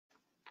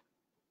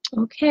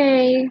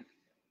Okay.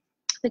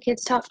 The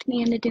kids talked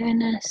me into doing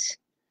this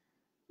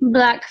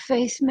black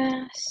face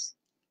mask.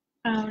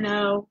 Oh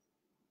no.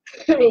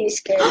 Are you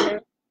scared now?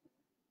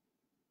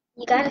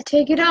 You Gotta gotta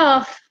take it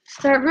off.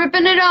 Start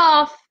ripping it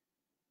off.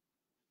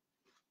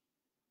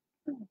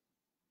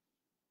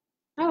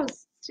 That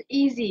was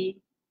easy.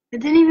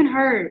 It didn't even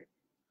hurt.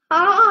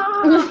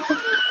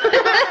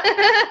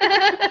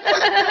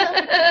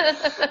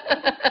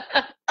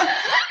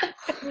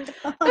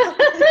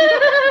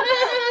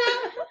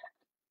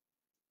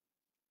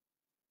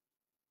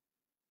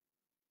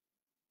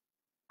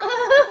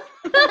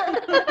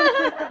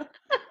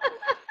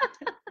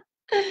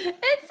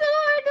 It's so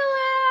hard to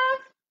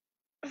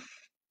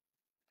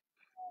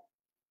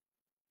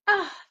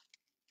laugh.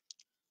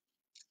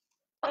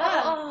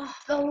 Oh,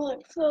 That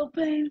looks so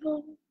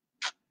painful.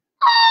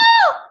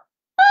 oh,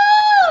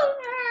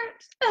 it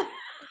hurts.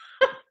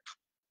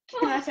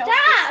 Can I help Stop! you?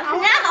 I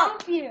wanna No!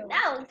 help you.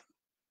 No.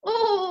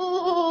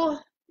 Oh,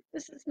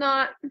 this is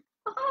not.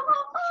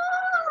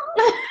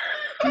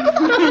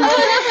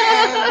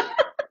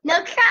 No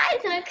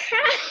cries, no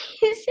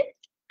cries.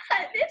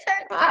 This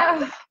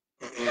hurts.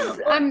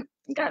 I'm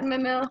got in my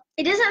mouth.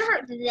 It doesn't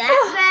hurt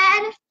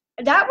that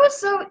That was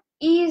so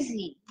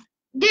easy. bad.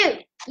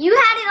 Dude, you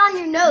had it on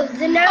your nose.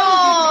 The nose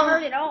Oh. didn't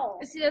hurt at all.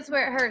 See, that's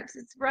where it hurts.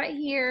 It's right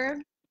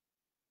here.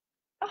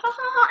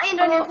 And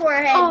on your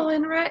forehead. Oh,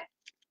 and right.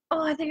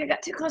 Oh, I think I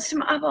got too close to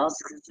my eyeballs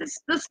because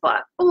this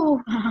spot.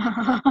 Oh,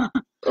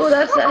 oh,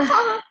 that's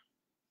a.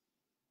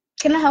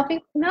 Can I help you?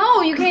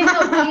 No, you can't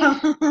help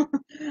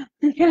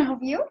me. Can I help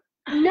you?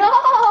 No!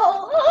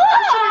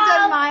 I should have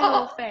done my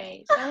whole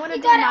face. I want to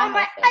You do got it my on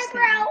my whole face now.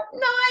 eyebrow.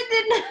 No, I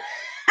didn't.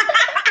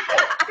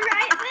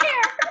 Right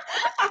there.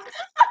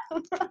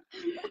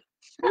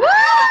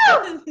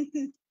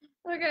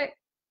 Woo! Okay.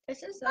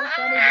 This is so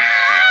funny.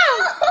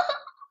 Ow!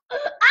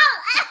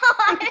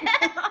 Ow!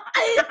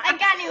 I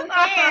got new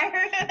hair.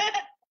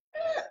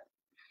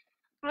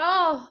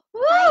 Oh,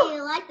 How woo! do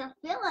you like the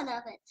feeling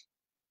of it?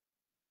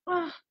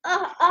 Oh,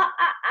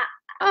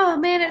 oh,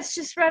 man, it's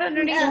just right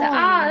underneath the Oh.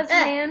 eyes,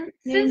 man.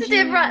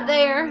 Sensitive right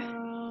there.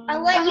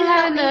 I'll let I'm you help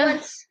having me a-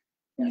 once.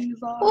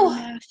 Oh.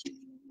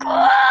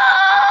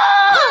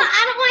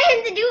 I don't want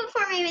him to do it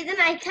for me, but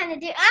then I kind of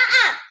do.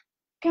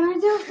 Can I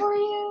do it for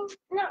you?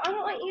 No, I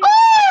don't want you.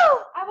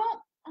 Oh! I won't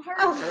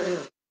hurt you.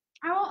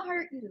 I won't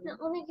hurt you. No,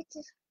 let me get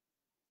this.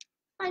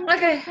 Fine,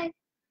 Okay. fine.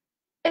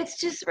 It's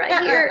just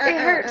right here. It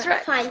hurts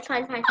right. Fine.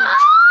 Ow!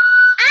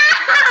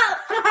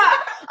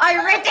 I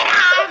ripped it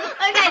off.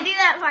 Okay, do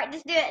that part.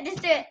 Just do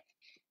it.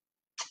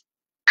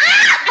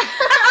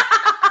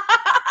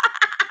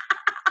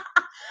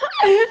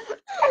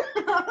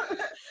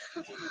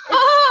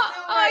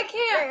 Oh, I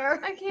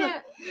can't. I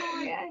can't. Oh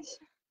my gosh.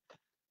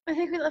 I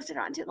think we left it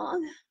on too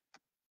long.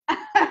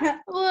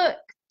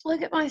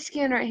 Look at my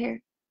skin right here.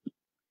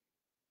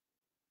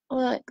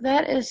 Look,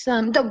 that is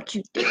some. Don't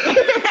you dare.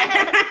 There's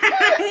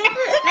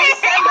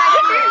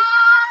somebody.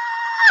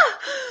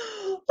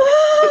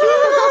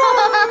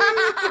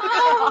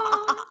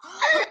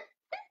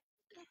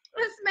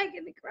 It's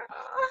making me cry.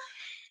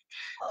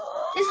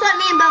 Just let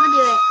me and Bubba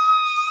do it.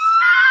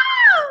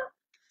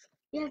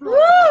 You have Woo!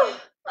 more.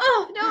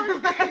 Oh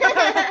no!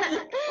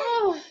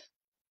 Oh.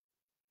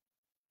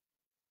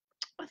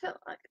 I felt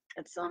like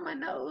it's on my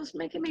nose,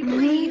 making me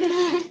bleed. Woo!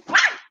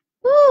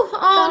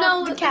 Oh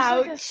no! the There's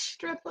like a couch.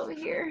 strip over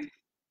here.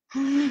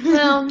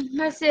 Well,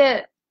 that's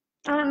it.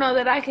 I don't know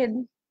that I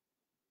could.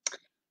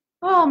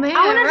 Oh man!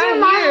 I wanna right do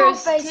my here whole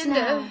is face 10 to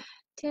now.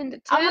 10 to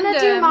 10. I want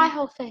to do my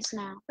whole face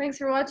now. Thanks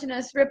for watching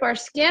us rip our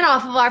skin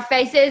off of our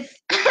faces.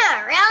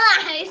 Real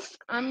nice.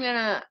 I'm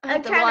gonna I'm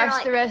have to trying to, wash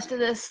like- the rest of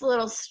this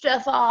little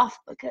stuff off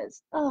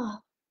because Oh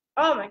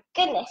my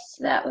goodness.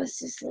 that was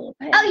just a little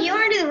pain. Oh, you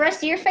want to do the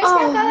rest of your face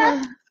Oh, now,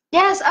 Bubba?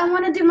 Yes, I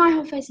want to do my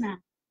whole face now.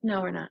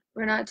 no, we're not.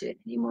 We're not doing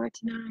any more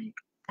tonight.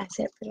 That's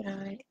it for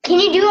tonight. Can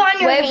you do it on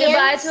your Wave goodbye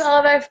hands? to all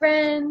of our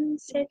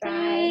friends. Say Bye.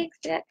 thanks.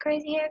 We got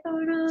crazy hair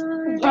going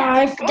on.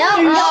 Bye.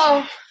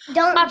 Oh,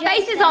 Don't. my just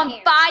face is the on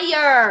hair.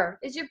 fire.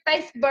 Is your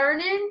face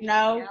burning?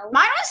 No. No.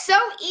 Mine was so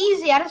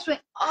easy. I just went.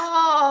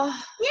 Oh,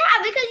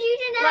 Yeah, because you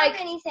didn't Like,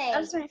 have anything.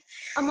 I just went.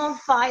 I'm on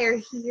fire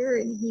here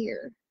and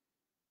here.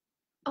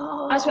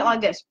 Oh, I just went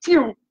like this.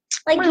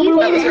 Like Well, you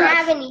that was didn't rough.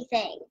 have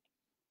anything.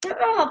 I don't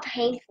know how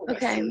painful this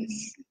Okay.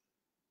 is.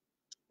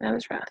 That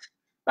was rough.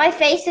 My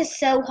face is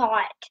so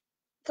hot.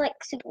 It's like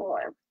super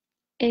warm.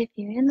 If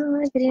you're in the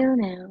live video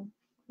now,